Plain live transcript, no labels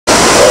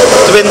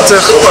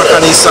20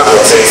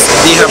 organisaties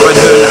die hebben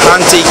hun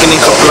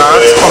handtekening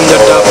geplaatst onder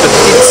de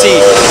petitie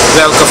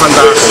welke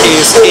vandaag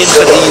is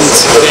ingediend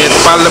bij het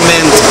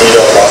parlement.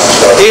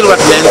 Heel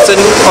wat mensen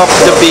op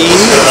de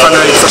been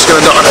vanuit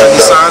verschillende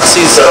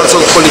organisaties als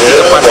ook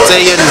politieke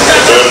partijen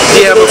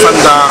die hebben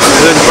vandaag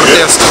hun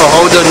protest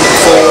gehouden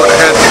voor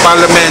het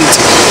parlement.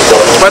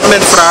 Wat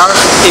men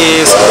vraagt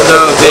is de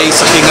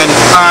wijzigingen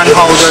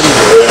aanhouden.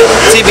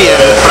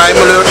 TBN Prime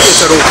Alert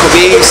is er ook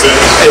geweest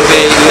en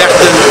wij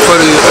legden voor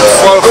u het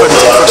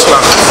volgende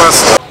verslag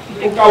vast.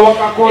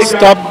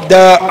 Stop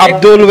de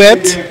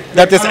Abdul-wet,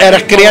 dat is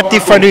erg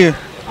creatief van u.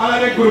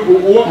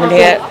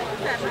 Meneer,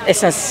 het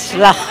is een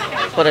slag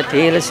voor het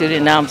hele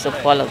Surinaamse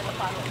volk.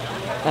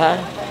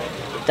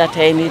 Dat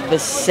hij niet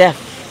beseft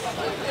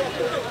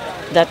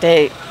dat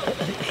hij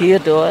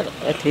hierdoor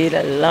het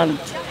hele land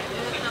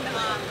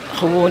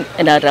gewoon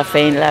in een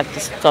ravijn laat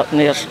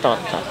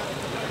neerstorten.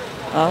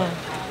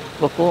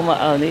 We komen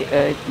al niet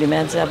uit. Die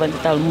mensen hebben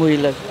het al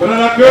moeilijk.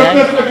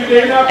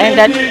 En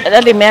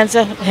dat die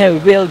mensen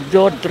hun wil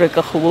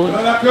doordrukken gewoon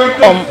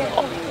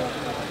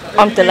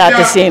om te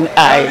laten zien,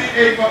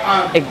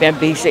 ik ben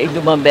bezig, ik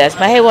doe mijn best.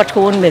 Maar hij wordt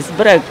gewoon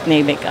misbruikt,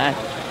 neem ik aan.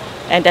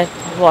 En dat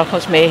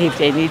volgens mij heeft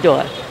hij niet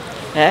door.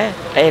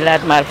 Hij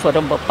laat maar voor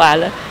hem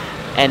bepalen.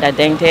 En dan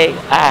denkt hij,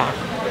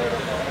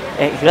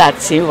 ik laat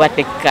zien wat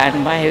ik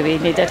kan. Maar hij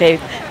weet niet dat hij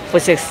voor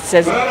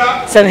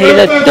zijn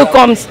hele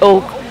toekomst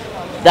ook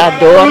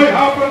daardoor,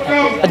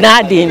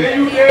 nadien,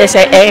 is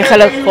hij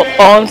eigenlijk voor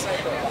ons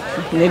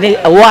een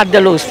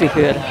waardeloos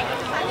figuur.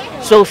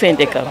 Zo vind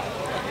ik hem.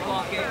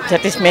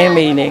 Dat is mijn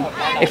mening.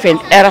 Ik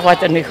vind het erg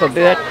wat er nu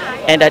gebeurt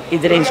en dat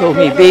iedereen zo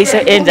mee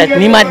bezig is, dat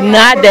niemand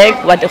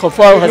nadenkt wat de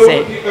gevolgen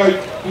zijn.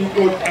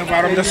 En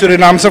waarom de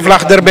Surinaamse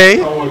vlag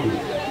erbij?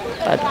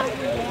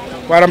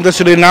 Waarom de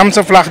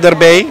Surinaamse vlag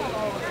erbij?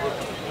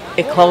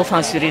 Ik hou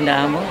van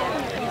Suriname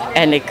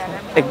en ik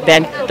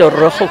ben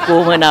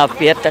teruggekomen na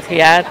 40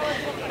 jaar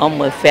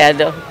om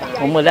verder.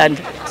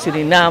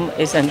 Suriname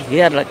is een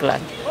heerlijk land.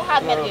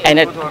 En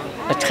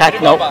het gaat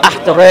nou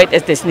achteruit,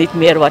 het is niet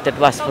meer wat het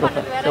was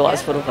vroeger. Zoals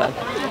vroeger.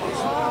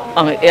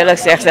 Om eerlijk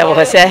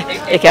gezegd,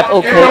 ik heb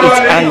ook heel iets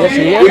anders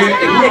hier.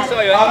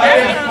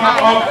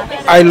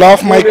 I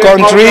love my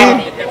country.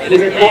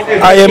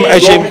 I am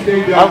ashamed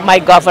of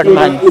my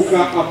government.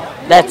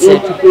 That's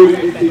it.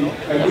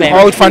 U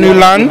houdt van uw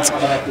land,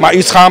 maar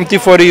u schaamt u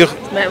voor uw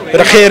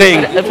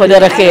regering. Voor de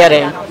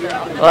regering.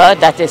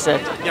 Dat is het.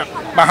 Ja.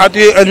 Maar had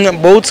u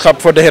een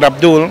boodschap voor de heer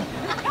Abdul?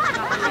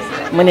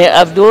 Meneer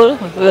Abdul,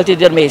 wilt u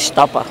ermee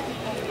stoppen?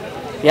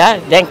 Ja,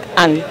 denk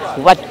aan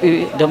wat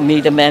u de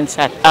medemens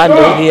had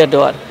aandoen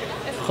hierdoor.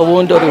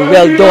 Gewoon door uw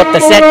wil door te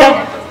zetten.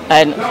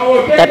 En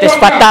dat is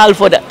fataal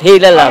voor het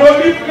hele land.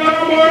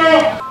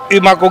 U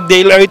maakt ook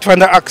deel uit van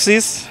de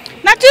acties?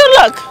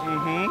 Natuurlijk.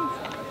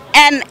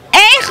 En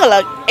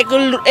eigenlijk,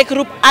 ik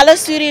roep alle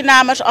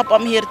Surinamers op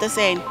om hier te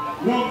zijn.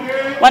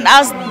 Want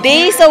als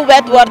deze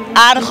wet wordt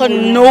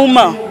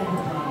aangenomen,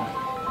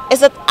 is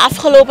het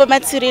afgelopen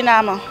met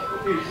Suriname.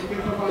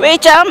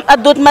 Weet je,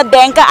 het doet me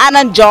denken aan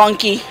een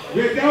junkie.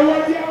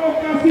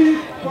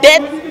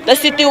 De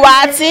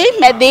situatie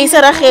met deze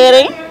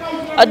regering,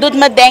 het doet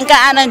me denken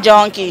aan een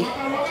junkie.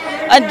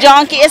 Een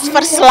junkie is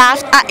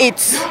verslaafd aan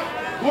iets.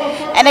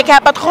 En ik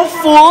heb het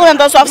gevoel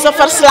alsof ze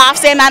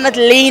verslaafd zijn aan het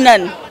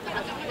lenen.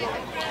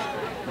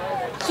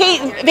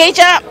 Weet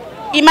je,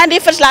 iemand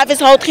die verslaafd is,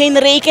 houdt geen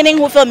rekening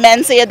hoeveel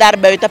mensen je daar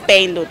buiten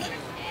pijn doet.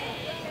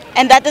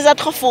 En dat is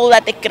het gevoel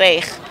dat ik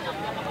krijg.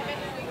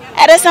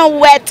 Er is een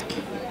wet.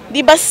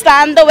 Die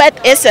bestaande wet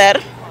is er.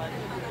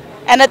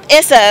 En het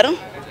is er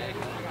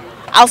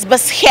als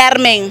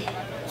bescherming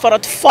voor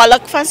het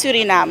volk van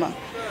Suriname.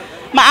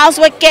 Maar als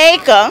we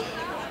kijken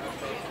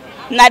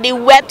naar die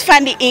wet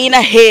van die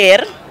ene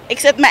heer, ik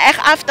zit me echt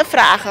af te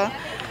vragen,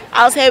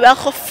 als hij wel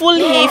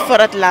gevoel heeft voor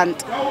het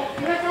land.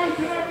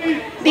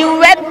 Die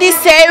wet die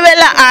zij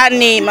willen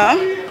aannemen,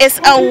 is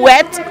een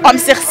wet om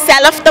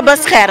zichzelf te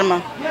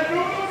beschermen.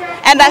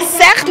 En dan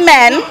zegt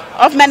men,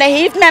 of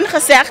heeft men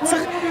gezegd,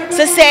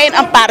 ze zijn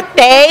een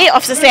partij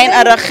of ze zijn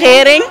een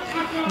regering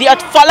die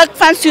het volk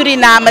van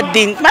Suriname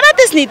dient. Maar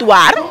dat is niet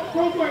waar.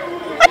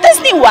 Dat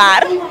is niet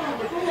waar.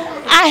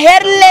 Een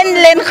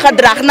herlin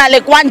gedrag,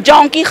 namelijk een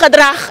junkie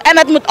gedrag en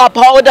het moet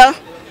ophouden.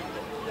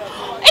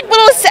 Ik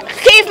bedoel,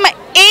 geef me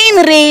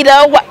één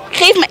reden,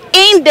 geef me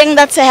één ding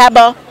dat ze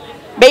hebben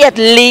bij het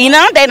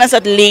lenen, tijdens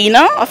het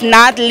lenen of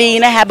na het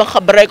lenen hebben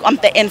gebruikt om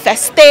te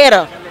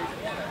investeren.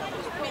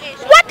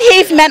 Wat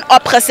heeft men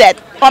opgezet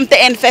om te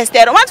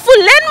investeren? Want voor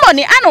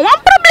leenmoney, een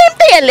probleem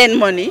te je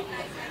leenmoney.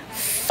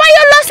 Van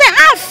je lossen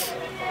af.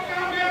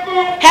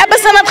 Hebben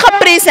ze het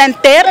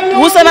gepresenteerd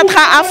hoe ze het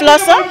gaan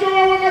aflossen?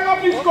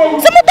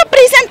 Ze moeten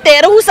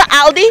presenteren hoe ze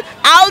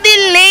al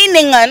die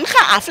leningen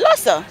gaan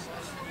aflossen.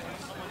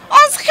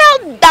 Ons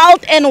geld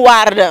daalt in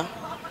waarde.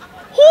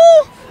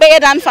 Hoe ben je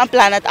dan van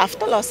plan het af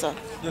te lossen?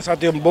 Dus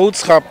had u een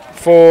boodschap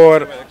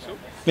voor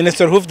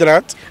minister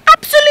Hoefdraad?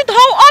 Absoluut,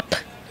 hou op.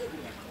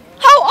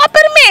 Hou op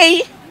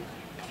ermee.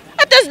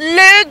 Het Het is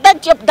leuk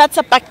dat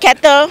ze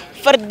pakketten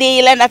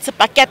verdelen, dat ze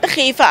pakketten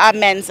geven aan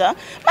mensen.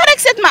 Maar ik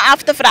zit me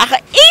af te vragen,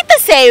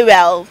 eten zij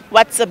wel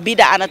wat ze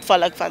bieden aan het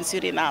volk van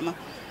Suriname?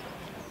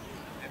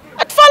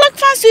 Het volk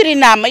van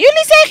Suriname,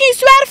 jullie zijn geen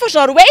zwervers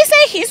hoor, wij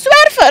zijn geen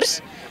zwervers.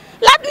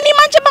 Laat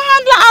niemand je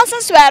behandelen als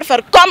een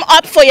zwerver. Kom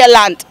op voor je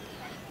land.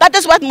 Dat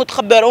is wat moet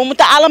gebeuren. We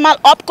moeten allemaal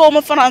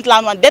opkomen voor ons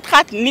land, want dit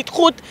gaat niet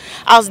goed.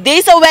 Als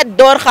deze wet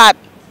doorgaat,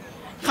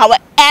 gaan we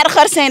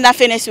erger zijn dan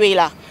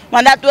Venezuela.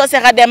 Want dat wil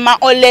zeggen, de ma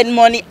olen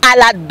money à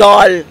la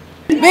dol.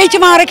 Weet je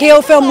waar ik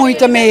heel veel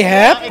moeite mee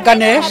heb,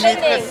 Ganesh?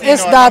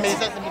 Is dat,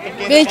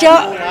 weet je,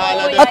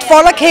 het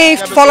volk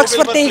heeft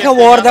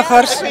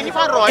volksvertegenwoordigers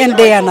in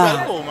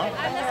DNA.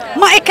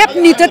 Maar ik heb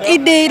niet het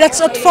idee dat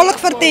ze het volk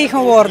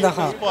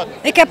vertegenwoordigen.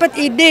 Ik heb het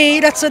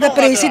idee dat ze de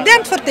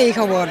president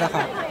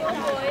vertegenwoordigen.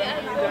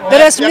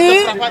 Er is nu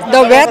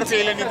de wet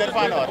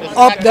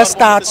op de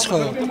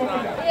staatsschuld.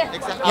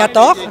 Ja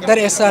toch? Er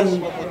is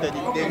een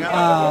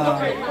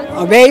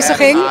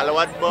wijziging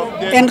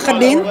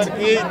ingediend.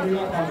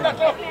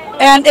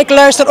 En ik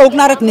luister ook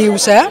naar het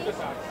nieuws, hè.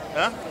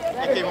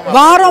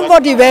 Waarom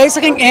wordt die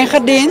wijziging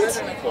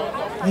ingediend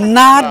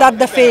nadat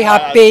de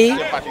VHP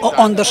een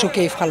onderzoek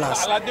heeft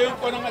gelast?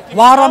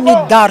 Waarom niet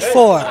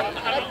daarvoor?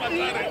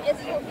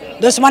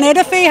 Dus wanneer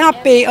de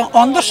VHP een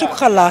onderzoek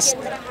gelast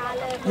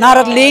naar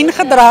het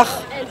leengedrag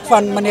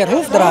van meneer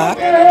Hoefdraad,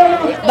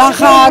 dan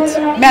gaat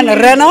men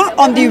rennen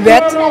om die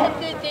wet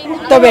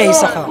te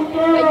wijzigen.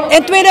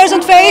 In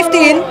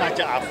 2015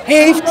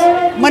 heeft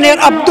meneer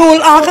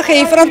Abdul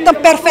aangegeven dat het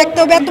een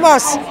perfecte wet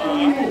was.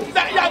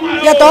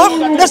 Ja toch?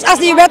 Dus als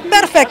die wet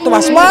perfect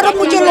was, waarom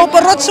moet je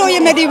lopen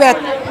rotzooien met die wet?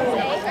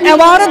 En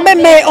waar het bij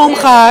mij om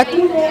gaat,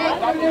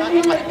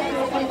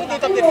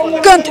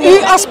 kunt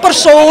u als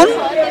persoon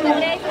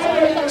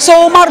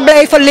zomaar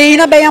blijven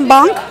lenen bij een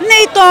bank?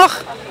 Nee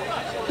toch?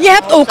 Je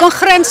hebt ook een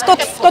grens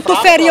tot hoe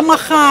ver je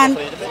mag gaan.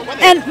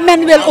 En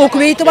men wil ook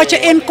weten wat je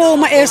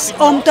inkomen is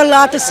om te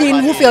laten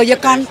zien hoeveel je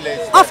kan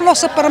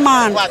aflossen per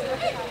maand.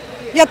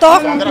 Ja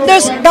toch?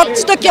 Dus dat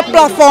stukje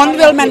plafond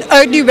wil men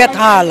uit die wet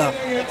halen.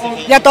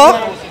 Ja toch?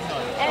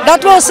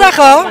 Dat wil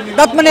zeggen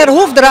dat meneer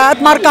Hoefdraad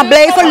maar kan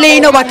blijven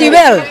lenen wat hij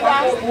wil.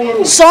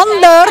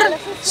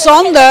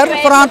 Zonder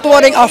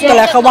verantwoording af te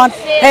leggen, want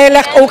hij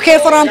legt ook geen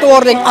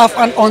verantwoording af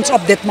aan ons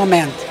op dit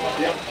moment.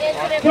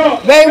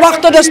 Wij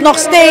wachten dus nog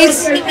steeds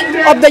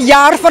op de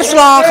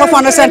jaarverslagen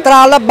van de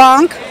centrale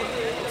bank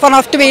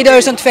vanaf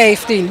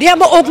 2015. Die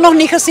hebben we ook nog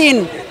niet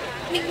gezien.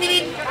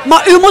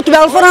 Maar u moet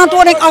wel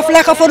verantwoording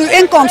afleggen voor uw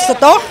inkomsten,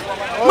 toch?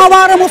 Maar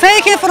waarom hoeft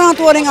hij geen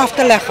verantwoording af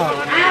te leggen?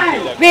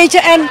 Weet je,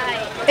 en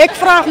ik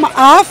vraag me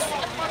af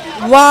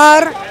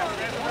waar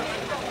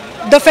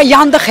de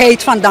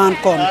vijandigheid vandaan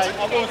komt.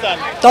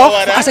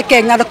 Toch? Als ik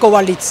kijk naar de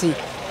coalitie.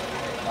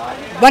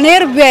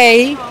 Wanneer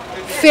wij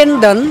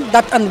vinden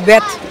dat een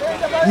wet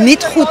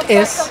niet goed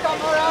is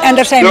en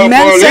er zijn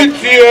mensen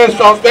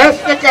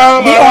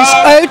die ons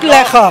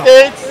uitleggen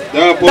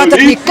dat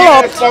het niet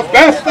klopt, dan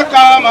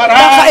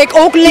ga ik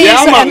ook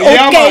lezen en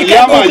ook kijken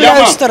en ook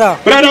luisteren.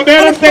 En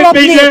het klopt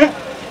niet.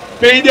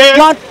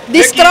 Want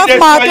die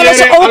strafmaat willen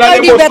ze ook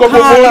uit die wet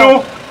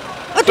halen.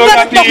 Het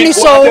werkt toch niet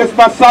zo?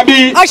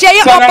 Als jij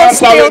je appel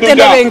steelt in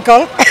de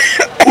winkel,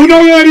 doen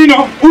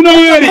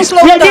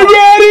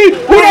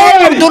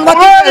wat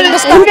hij wil,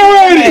 bestaat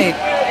niet.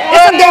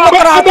 Het is een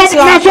democratisch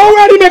land.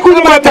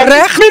 Maar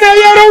terecht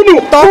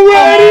toch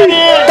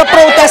te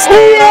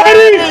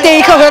protesteren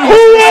tegen hun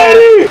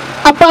beslissing.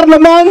 Het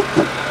parlement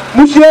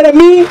moest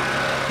Jeremy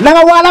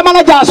naar wala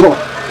manajaso.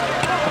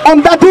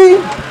 Omdat hij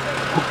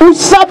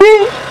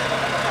usabi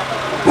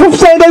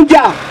hoefzijden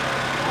ja.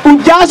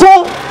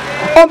 Ujaso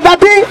omdat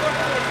hij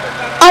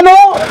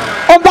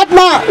omdat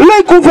na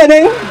leuk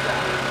oefening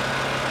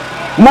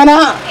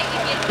mana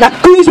na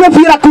quiz me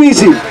vira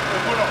quizi.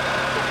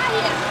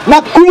 Na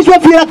quiz me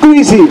vira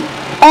quizi.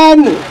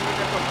 En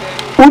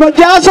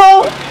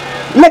ujaso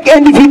lek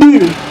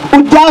individu.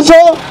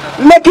 Ujaso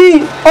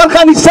leki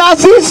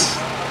organisaties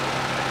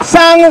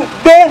zijn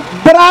de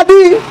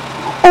bradi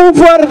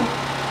over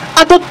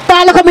een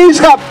totale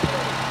gemeenschap.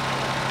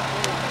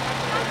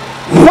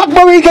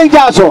 Vakbeweging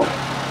Jaso,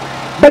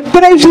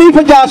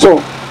 bedrijfsleven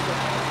Jaso,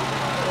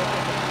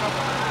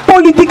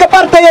 politieke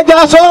partijen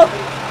Jaso,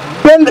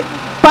 ben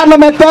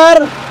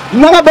parlementair,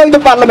 naar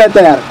buiten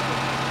parlementair.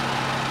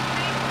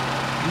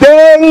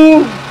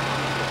 De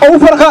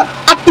overige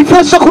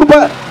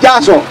activistengroepen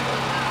Jaso.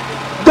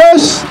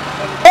 Dus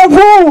of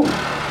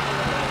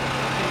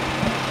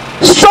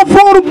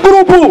zoveel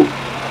groepen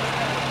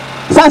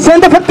zijn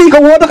de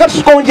vertegenwoordigers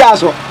van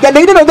Jaso. De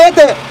leden nog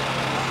weten.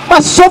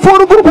 Maar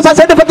zoveel groepen zijn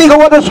de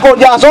vertegenwoordigers van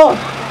Jaso.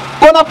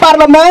 Kon het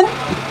parlement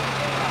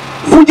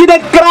voetje de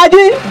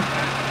kraji.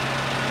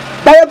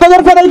 Dat je toch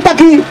ervan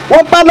uitaki.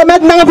 Want het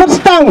parlement naar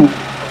verstaan.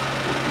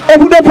 En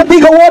voor de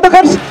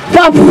vertegenwoordigers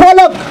van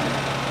volk.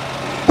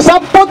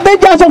 Zijn pot de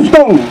Jaso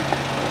stond.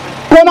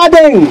 Kon dat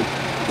ding.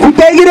 Voor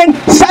tegen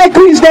zijn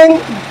quiz ding.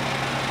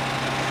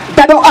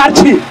 Dat is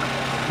Archie.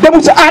 Dat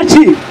moet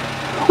Archie.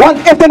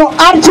 Want als er nog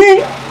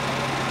Archie,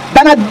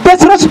 dan het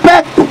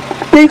disrespect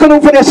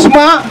tegenover de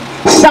sma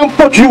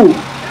Sampotju.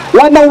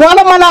 Want dan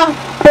wala mala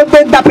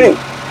poten dape.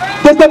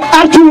 Dus dem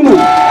arjunu.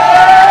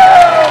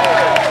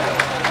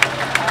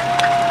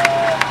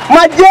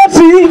 Maar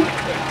jersey,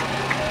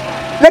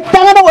 le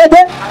tangan o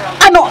ede,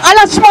 ano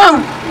alasma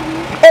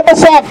e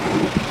besef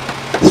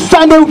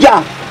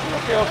saneuja.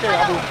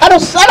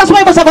 Alasma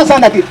e besef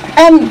sanati.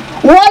 En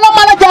wala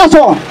mala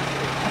jaso.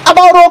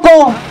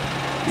 Abauroko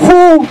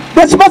fu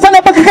despasan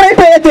e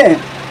bekrijpen ete.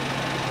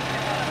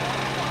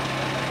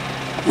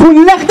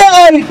 Fu legde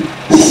uit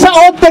sa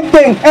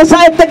otekding en sa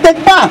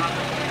otekding pa.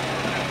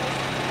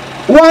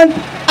 Want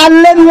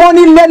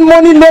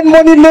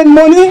len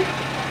money.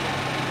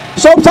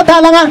 Sob sa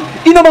talanga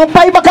ino mga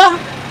pay baka.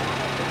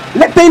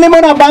 Lektay mo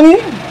na bangi.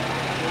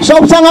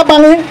 Sob sa nga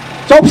bangi.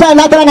 Sob sa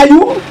natra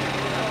ngayon.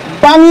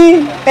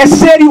 Bangi e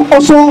sério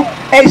oso,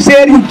 e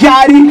sério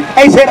jari,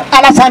 e sério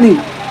alasani.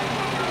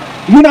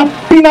 Yuna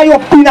pina yo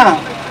pina.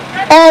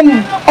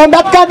 En on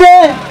dat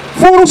kade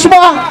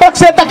furusma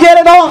pakseta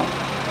kere no.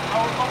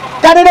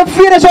 Kade no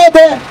fire so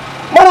ete.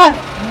 Mara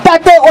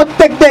date o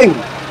tekding.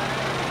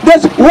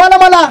 Dus wala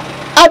mala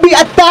abi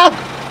attack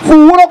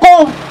furo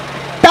ko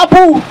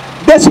tapu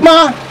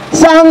desma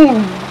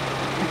sang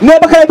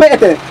neba kay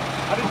ete.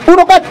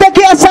 Uno ka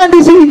teki asan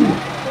disi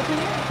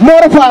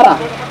moro fara.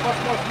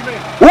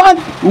 Want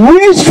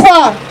wish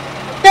fa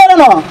pero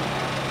no.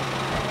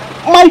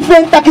 My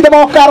friend taki de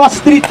mo karo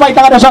street fight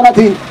ada sana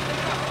ti.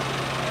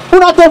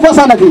 Una te fa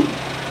sana ti.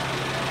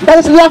 Dat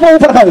is laf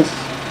overgas.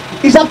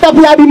 Isap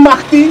tapi abi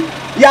makti,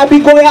 yabi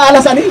goya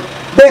alasani,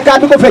 de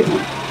kabi ko feti.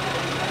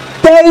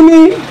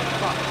 Taimi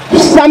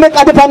samet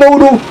ade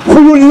panoulu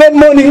fu len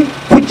money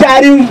fu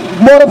jari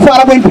moro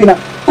fara ko impina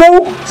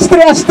ko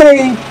stress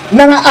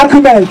nanga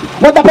argument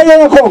wata pa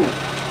yang ko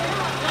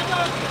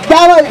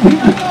dawa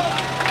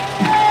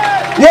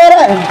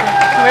yere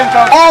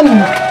and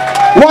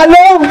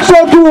walo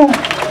so tu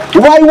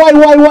why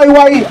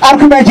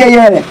argument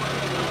yere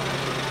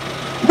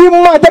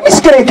dimma ta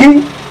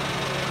miskreki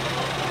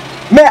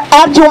me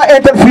arjwa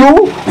interview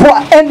for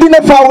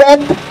endine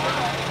fawet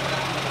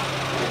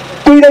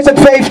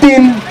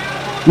 2015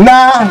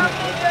 na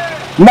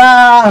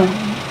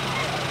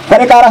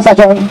Parekara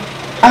station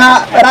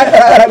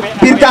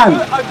Pirkan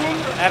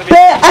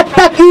te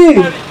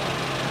ataki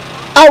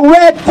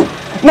awet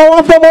na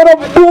wafte moro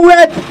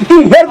buwet I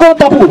hergo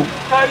tapu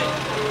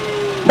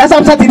da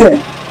sapsatide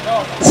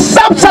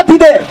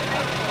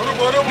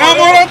na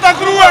moro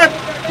takruwet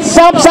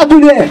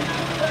sapsatide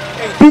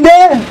pide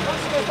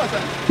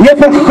ye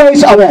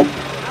perkois awet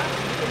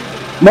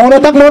moro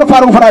tak moro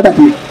faru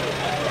faradati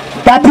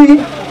Tati,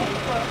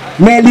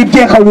 me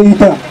libje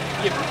khawita.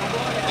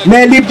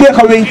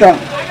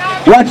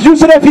 Wat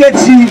jusre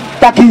fietsi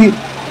taki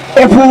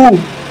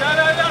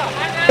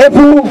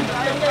efu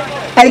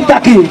ay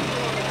taki.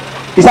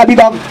 Isabi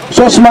dog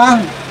sosma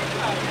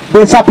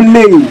de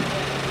saplei.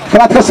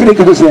 Krat khasri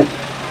ko se.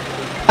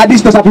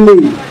 Adis to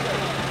saplei.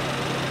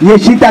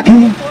 Yeshi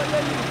taki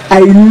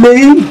ay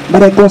lei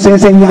bare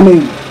konsensen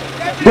nyame.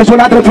 De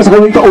solatra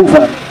khawita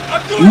over.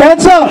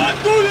 Mensa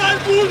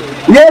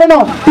Yere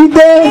no,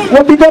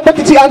 pide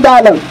petisi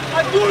andalang.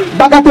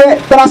 Bagate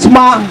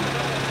trasma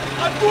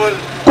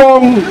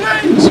kong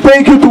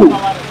spreek u toe.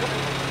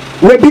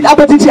 We bid a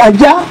petisi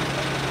anja.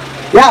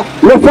 Ja,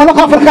 we follow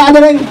ka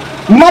vergadering.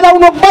 Maar nou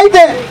nog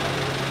buiten.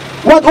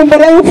 Wat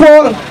ombereng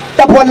voor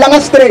dat we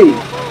lange stray.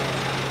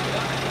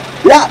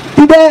 Ja,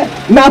 pide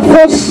na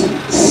fos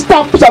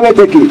stap sa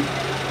weteki.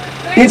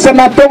 Insa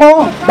na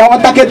tongo, bawa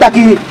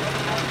taki.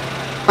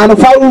 Ano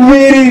fa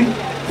uwiri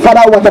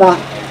fara watra.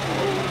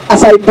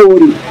 Asay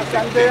pori.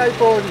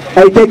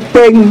 Ay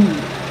tekting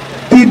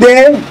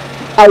tide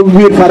ay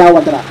wir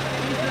farawatra.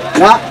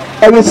 Na,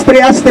 ay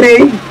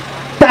stray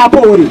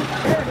tapori.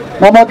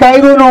 Mamatay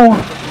ko no.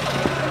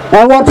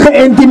 Er wordt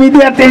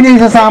geïntimideerd in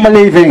deze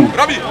samenleving.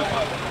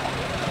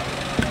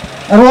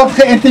 Er wordt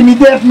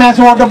geïntimideerd,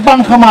 mensen worden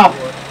bang gemaakt.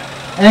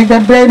 En ik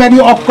ben blij met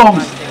die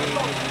opkomst.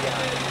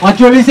 Want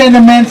jullie zijn de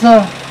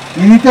mensen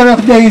die niet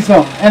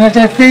terugdezen. En er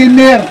zijn veel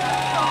meer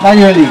dan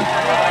jullie.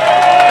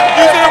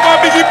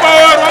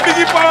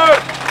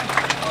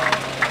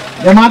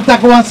 De man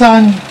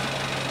takwasan,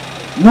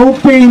 no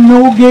pain,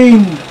 no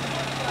gain.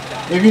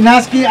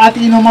 Evinaski at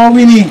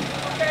inomawini.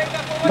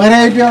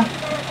 Begrijp je?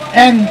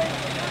 En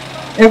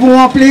if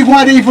we plegen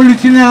een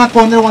revolutie naar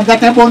de want dat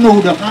hebben we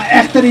nodig. Een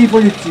echte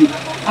revolutie.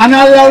 En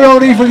alle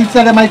revolutie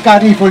zijn mijn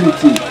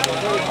revolutie.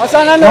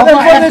 Een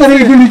echte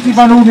revolutie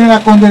van hoe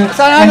naar de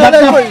en dat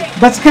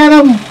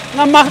bescherm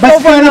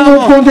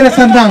ook kondre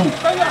sandang.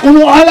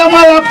 Uno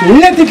allemaal op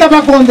letterlijk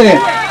bij kondre.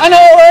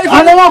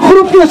 En een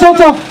groepje zo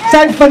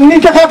zijn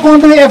vernietigen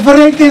kondre en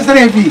verrijkt is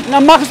revi.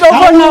 En mag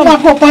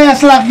op een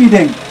slag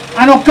idee.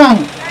 En ook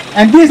kan.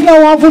 En dit is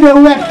nou al voor de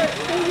wet.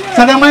 Ze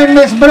hebben mij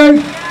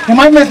misbruikt. Ze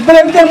mij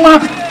misbruikt de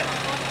macht.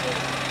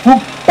 Voor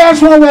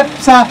personwet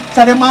ze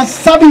hebben mij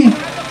sabi.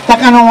 Dat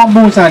kan nou een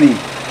boel zijn.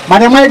 Maar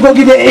de mij ook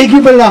in de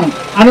eigen belang.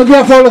 En ook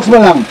in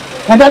volksbelang.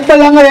 En dat is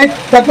belangrijk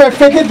dat we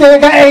vechten tegen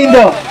het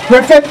einde.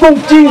 We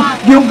vechten die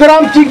een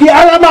gram die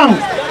allemaal.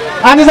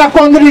 En is dat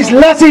kondris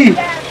lassie.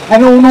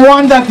 En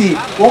hoe dat die,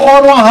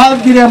 hoe half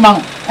die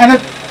man. En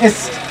het is,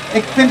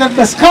 ik vind het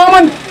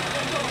beschamend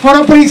voor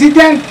een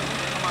president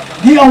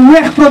die een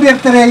weg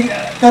probeert te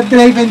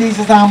drijven in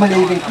deze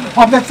samenleving.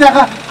 Of te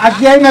zeggen, als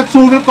jij met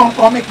zoveel komt,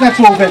 kom ik met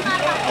zoveel.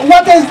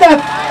 Wat is dat?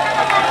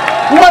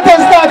 Wat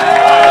is dat?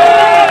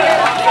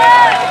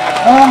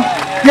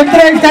 Je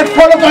drijft het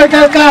volk uit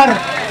elkaar.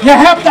 Je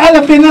hebt al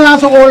een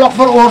binnenlandse oorlog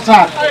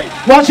veroorzaakt.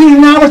 Waar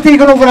Surinamers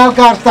tegenover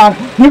elkaar staan.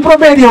 Nu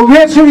probeer je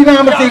weer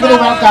Surinamers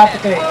tegenover elkaar te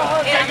krijgen.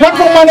 Wat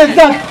voor man is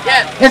dat?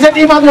 Is het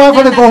iemand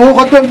waarvan ik een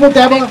hoge punt moet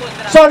hebben?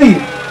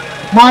 Sorry.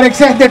 Maar ik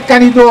zeg, dit kan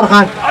niet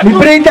doorgaan. Die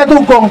brengt dat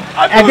ook om.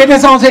 En dit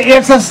is onze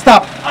eerste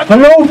stap.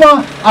 Geloof me,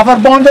 een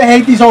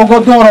verbondenheid die zou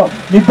goed door.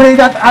 Die brengt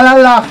dat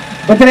allerlei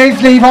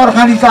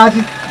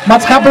bedrijfslevenorganisaties,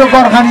 maatschappelijke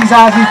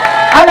organisaties.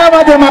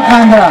 Allemaal de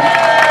Makandra.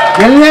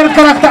 De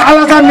leerkrachten,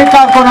 alles aan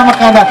elkaar kunnen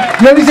Makandra.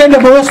 Jullie zijn de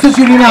bewuste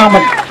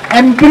Surinamers.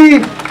 En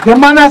de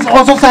mannen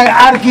also zijn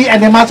arki en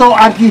de mannen zijn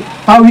arki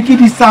van wiki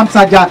die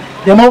samsaja.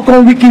 De man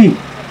kon wiki.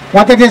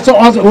 Want het is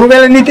zoals, we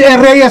willen niet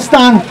in rijen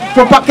staan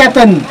voor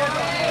pakketten.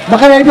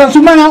 Begrijp je,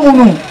 Sumana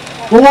Unu.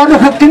 We worden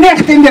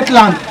geknecht in dit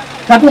land.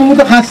 Dat we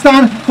moeten gaan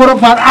staan voor een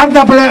paar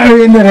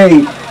aardappelen in de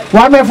rij.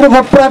 Waar men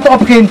vroeger prat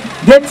opging,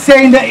 dit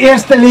zijn de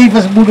eerste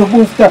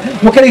levensbehoeften.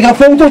 We kregen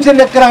foto's in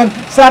de krant,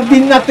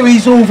 sardine na 2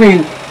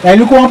 zoveel. En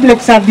nu komt een blik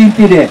sardine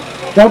tide.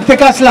 Dat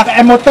betekent slag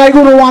en moet je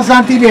nog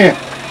aan tide.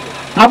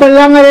 Een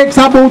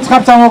belangrijkste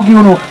boodschap zou ook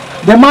doen.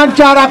 De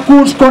Manchara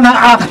koers kon naar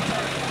 8.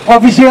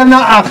 Officieel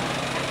naar 8.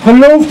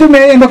 Geloof u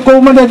mij, in de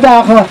komende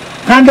dagen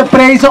gaan de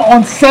prijzen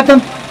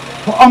ontzettend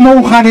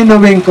omhoog gaan in de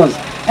winkels.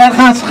 Er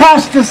gaan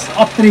schaarste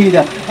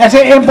optreden. Er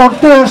zijn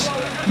importeurs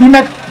die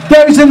met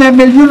duizenden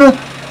miljoenen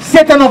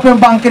zitten op hun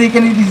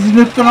bankrekening die ze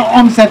niet kunnen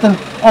omzetten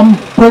om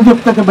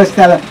producten te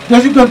bestellen.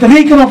 Dus u kunt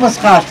rekenen op een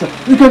schaarste.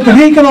 U kunt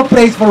rekenen op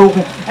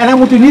prijsverhoging. En dan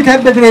moet u niet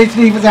het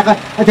bedrijfsleven zeggen,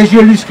 het is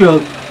jullie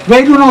schuld.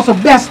 Wij doen ons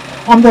best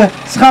om de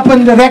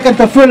schappen, de rekken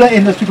te vullen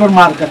in de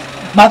supermarkt.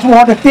 Maar als we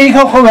worden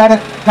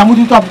tegengewerkt, dan moet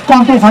u het op het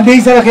konto van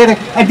deze regering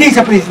en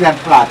deze president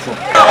plaatsen.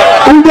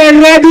 U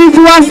bent ready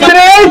voor een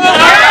strijd?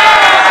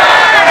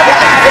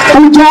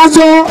 U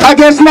jaso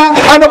agesna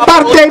aan de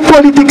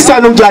partijpolitiek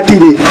sanu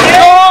jatide. U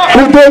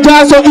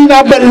jaso in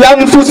een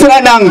belang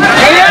fusranang.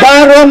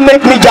 Daarom make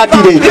me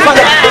jatide.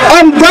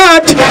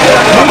 Omdat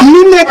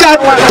niet meer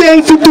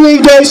ten voor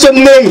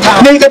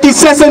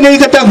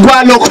 1996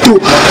 gwalok toe.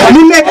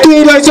 Niet meer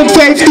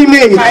 2015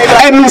 mee.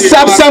 En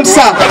sap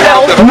samsa.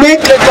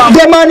 Make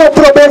de man op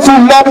probeer voor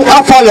labu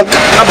afvallen.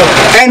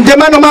 En de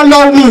man om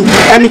allow me.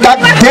 En ik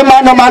de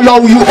man om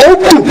allow you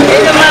ook toe.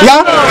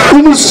 Ja? U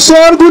moet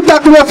zorgen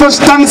dat we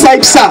verstaan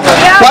saipsa.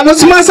 Want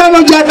als massa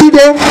no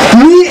jatide,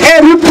 niet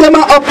erupt de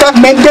man op dat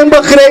men den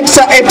begrijpt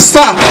sa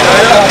epsa.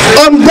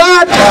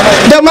 Omdat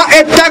de man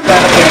etak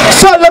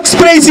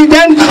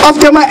volkspresident of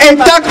de man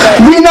etak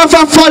winnaar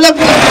van volk,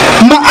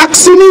 maar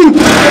actie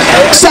niet.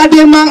 Sa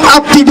de man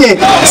aptide.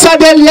 Sa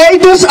de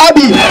leiders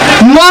abi.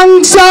 Man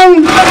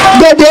sang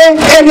de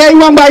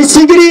rijwan bij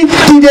Sigri,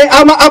 die de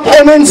ama op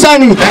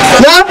omensani.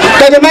 Ja?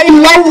 Dat de mij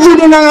lauw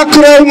voeden naar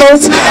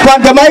kruimels,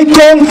 want de mij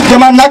kom, de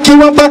man naki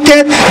wan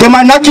pakket, de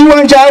man naki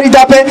wan jari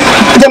dape,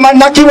 de man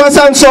naki wan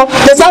sanso.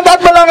 Dat is dat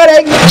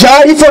belangrijk,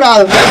 jari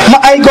vooral.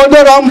 Maar ik ga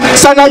erom,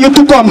 sana je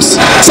toekomst.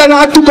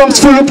 Sana toekomst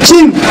voor op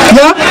chin.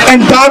 Ja?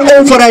 En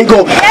daarover ik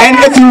go. En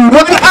if you wil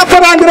een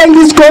verandering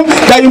dus kom,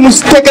 dan je moet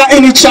steken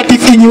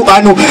initiatief in je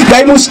anu. Dan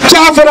je moet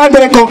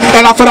verandering komen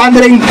en een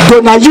verandering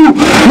door naar you.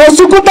 Maar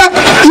zoek dat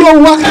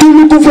je wacht die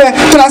moet hoeven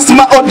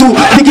transma odu.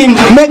 Begin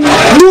met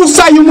doe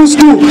sa je moet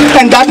doen.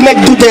 En dat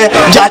met doe de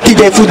jati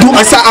de voor doe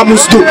asa a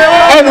moet doen.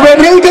 En we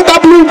rekenen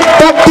dat bloed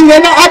dat die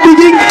na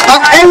abiging a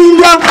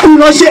einde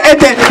unosje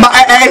eten. Maar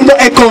a einde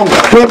ekom.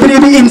 We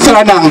brengen in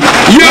Suriname.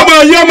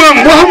 Yaman.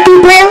 One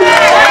people.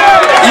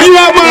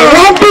 Yaman.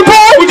 One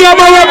people.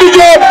 Yaman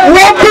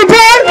One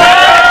people.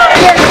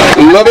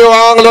 Lobby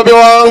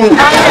wang.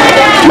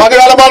 Mag ik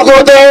allemaal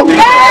goed doen?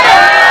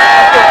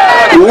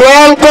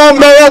 Welkom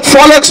bij het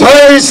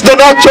Volkshuis, de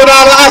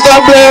Nationale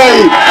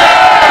Assemblée.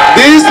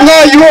 Dit is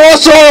naar u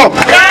also.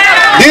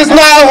 Dit is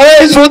naar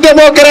Huis voor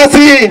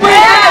Democratie.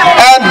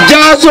 En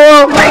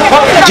Jaso,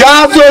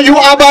 u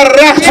hebben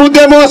recht voor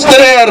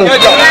demonstreren.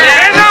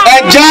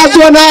 En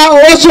Jaso na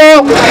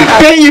also,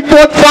 bij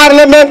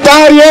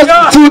parlementariërs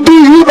voor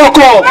die ook.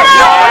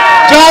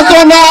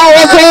 Jaso na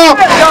also,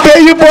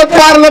 bij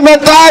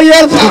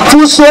parlementariërs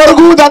voor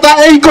zorgen dat de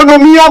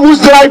economie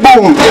moet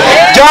draaien.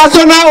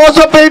 Jaso na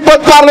also, bij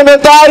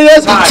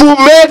parlementariërs voor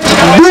met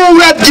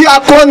boewet die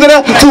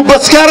akkoorden voor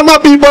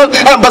beschermen people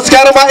en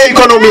beschermen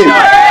economie.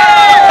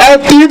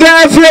 En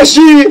iedereen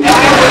versie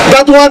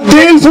dat we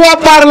deel voor het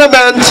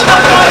parlement,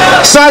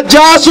 sa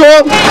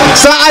Jaso,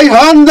 sa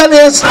handel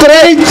in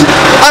strijd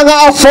aan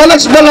het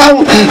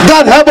volksbelang,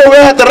 dan hebben we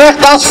het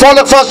recht als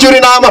volk van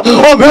Suriname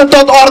om hun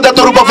tot orde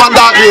te roepen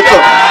vandaag hier.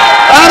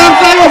 Daarom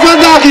zijn we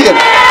vandaag hier.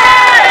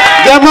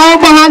 De man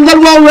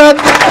behandelen we wet,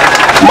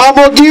 maar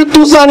we gaan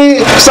toestaan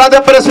sa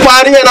de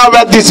prespari en aan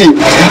wet disi.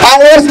 A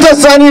eerste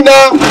sani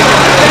na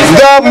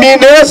De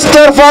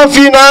minister van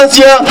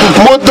Financiën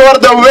moet door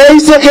de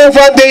wijziging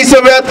van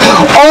deze wet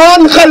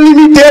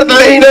ongelimiteerd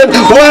lenen,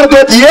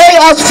 waardoor jij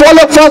als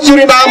volk van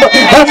Suriname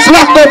het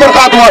slachtoffer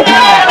gaat worden.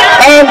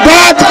 En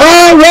dat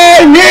gaan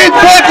wij niet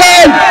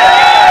pikken.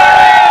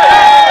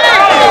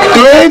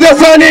 Tweede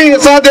zin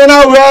staat in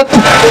een wet.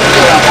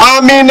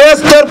 Een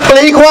minister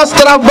pleegt wat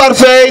strafbaar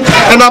feit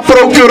en een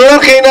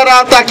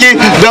procureur-generaal taki,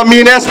 de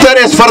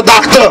minister is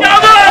verdachte.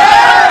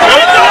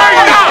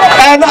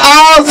 En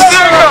als,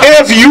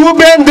 if you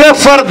bent de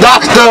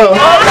verdachte,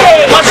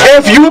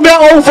 if you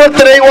bent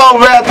overtreden van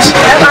wet,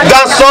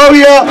 dan zou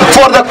je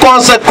voor de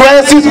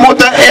consequenties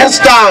moeten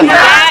instaan.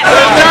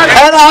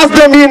 En als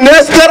de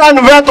minister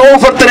een wet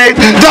overtreedt,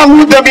 dan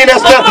moet de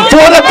minister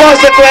voor de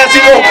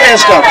consequenties ook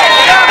instaan.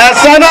 En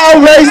zijn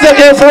er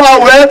wijzigingen voor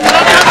een wet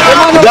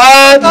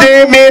dat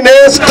de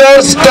minister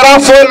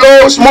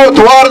straffeloos moet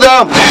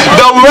worden.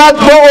 De wet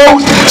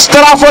beoogt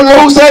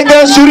straffeloosheid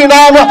in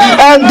Suriname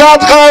en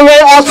dat gaan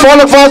wij als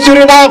volk van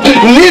Suriname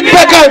niet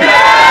pikken.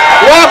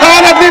 We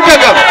gaan het niet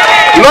pikken.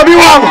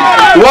 Lobbywang,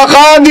 we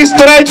gaan die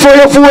strijd voor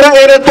je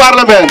voeren in het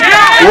parlement.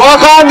 We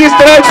gaan die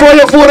strijd voor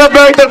je voeren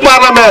buiten het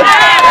parlement.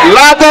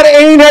 Laat er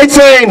eenheid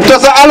zijn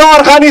tussen alle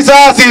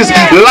organisaties.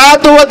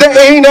 Laten we de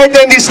eenheid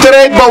in die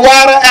strijd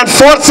bewaren en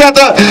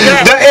voortzetten.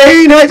 De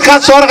eenheid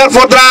gaat zorgen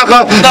ervoor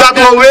dragen dat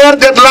we weer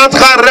dit land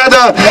gaan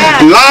redden.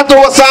 Laten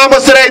we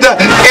samen strijden.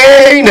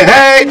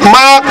 Eenheid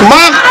maakt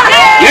macht.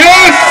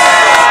 Yes!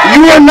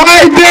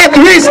 United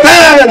we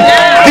stand.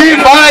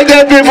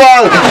 Divided we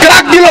fall.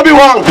 Krak die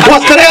lobbywang.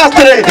 Was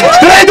strijd.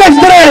 Strijd of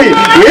strijd.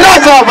 Ja,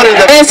 zo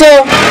vrienden. En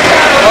zo,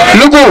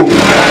 Luku,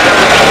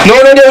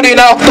 nu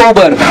na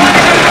Oktober.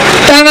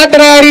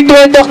 Tangatrari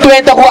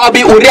 2020 we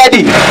abi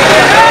ready.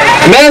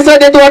 Mensen,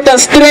 dit wordt een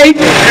strijd.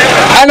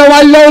 En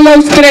een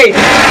low strijd.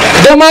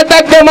 De man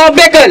tak de man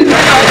bekkel.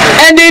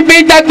 En die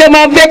biedt tak de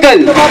man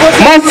bekkel.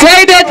 Maar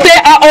zij dat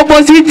de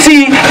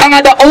oppositie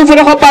en de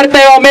overige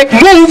partijen make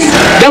move,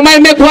 dan mij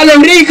make wel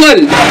een regel.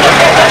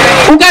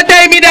 Hoe gaat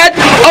hij me dat?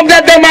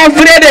 Omdat de man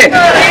vrede.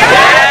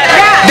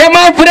 De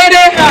man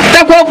vrede,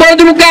 dat we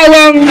bondru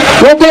kawang,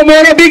 we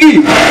komen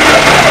biggie.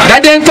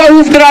 Dat denk van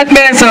hoefdraad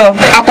mensen,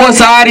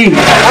 akosari.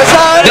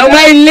 De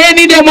mij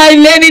leni, de mij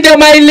leni, de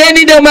mij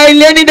leni, de mij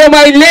leni, de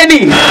mij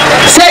leni.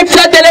 Zij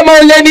zat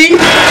helemaal leni,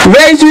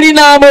 wij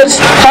Surinamers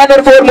gaan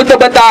ervoor moeten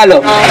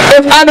betalen.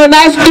 If ano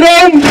na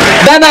stroom,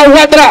 dan na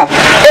watra.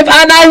 If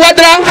ano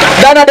watra,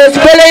 dan na de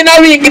spelen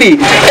na winkri.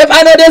 If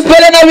ano de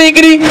spelen na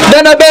winkri,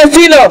 dan na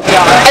benzine.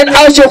 En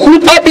als je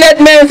goed oplet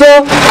mensen,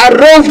 een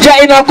roofja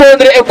in een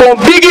kondre en kom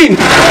biggie.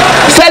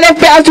 Zelf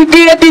bij een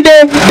security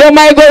de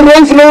mij go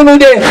roof no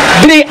de.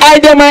 3 ai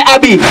de mij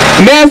abi.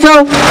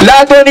 Mensen,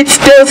 laten we niet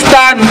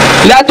stilstaan.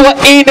 Laten we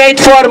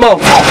eenheid vormen.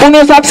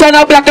 Uno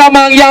sapsana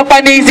plakamang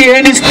Japanese,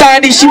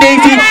 Hindustani,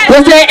 Chinese.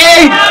 We zijn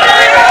één.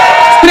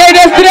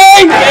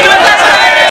 Strijd.